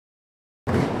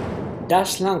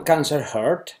Does lung cancer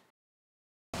hurt?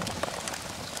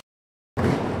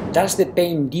 Does the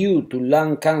pain due to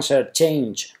lung cancer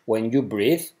change when you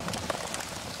breathe?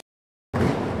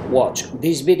 Watch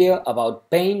this video about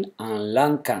pain and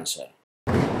lung cancer.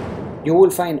 You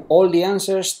will find all the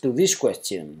answers to these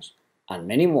questions, and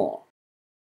many more.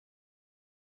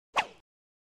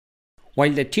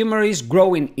 While the tumor is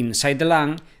growing inside the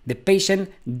lung, the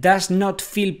patient does not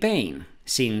feel pain,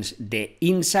 since the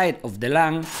inside of the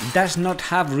lung does not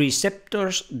have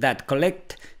receptors that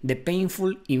collect the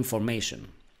painful information.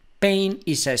 Pain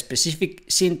is a specific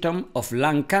symptom of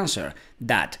lung cancer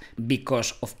that,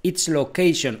 because of its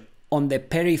location on the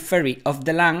periphery of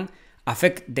the lung,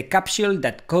 affects the capsule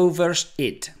that covers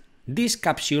it. This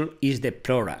capsule is the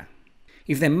pleura.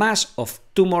 If the mass of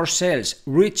tumor cells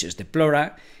reaches the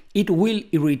pleura, it will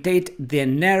irritate the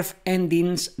nerve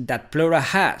endings that pleura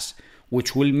has,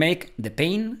 which will make the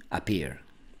pain appear.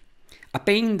 A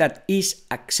pain that is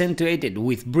accentuated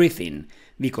with breathing,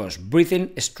 because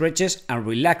breathing stretches and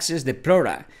relaxes the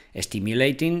pleura,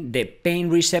 stimulating the pain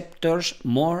receptors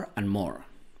more and more.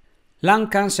 Lung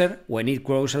cancer, when it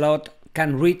grows a lot,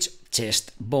 can reach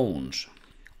chest bones.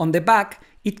 On the back,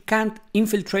 it can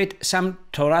infiltrate some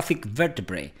thoracic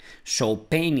vertebrae, so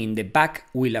pain in the back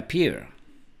will appear.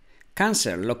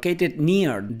 Cancer located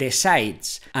near the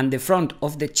sides and the front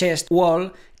of the chest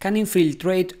wall can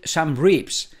infiltrate some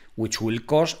ribs, which will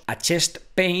cause a chest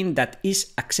pain that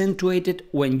is accentuated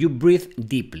when you breathe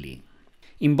deeply.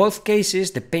 In both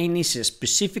cases, the pain is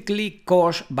specifically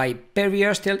caused by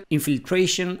periosteal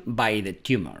infiltration by the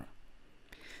tumor.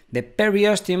 The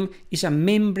periosteum is a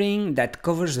membrane that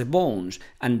covers the bones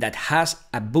and that has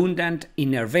abundant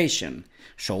innervation,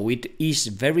 so it is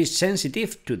very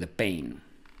sensitive to the pain.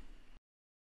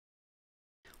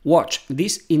 Watch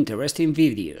these interesting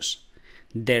videos.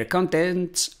 Their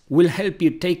contents will help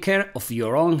you take care of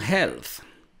your own health.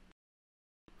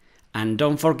 And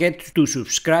don't forget to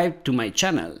subscribe to my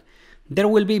channel. There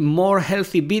will be more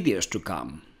healthy videos to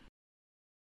come.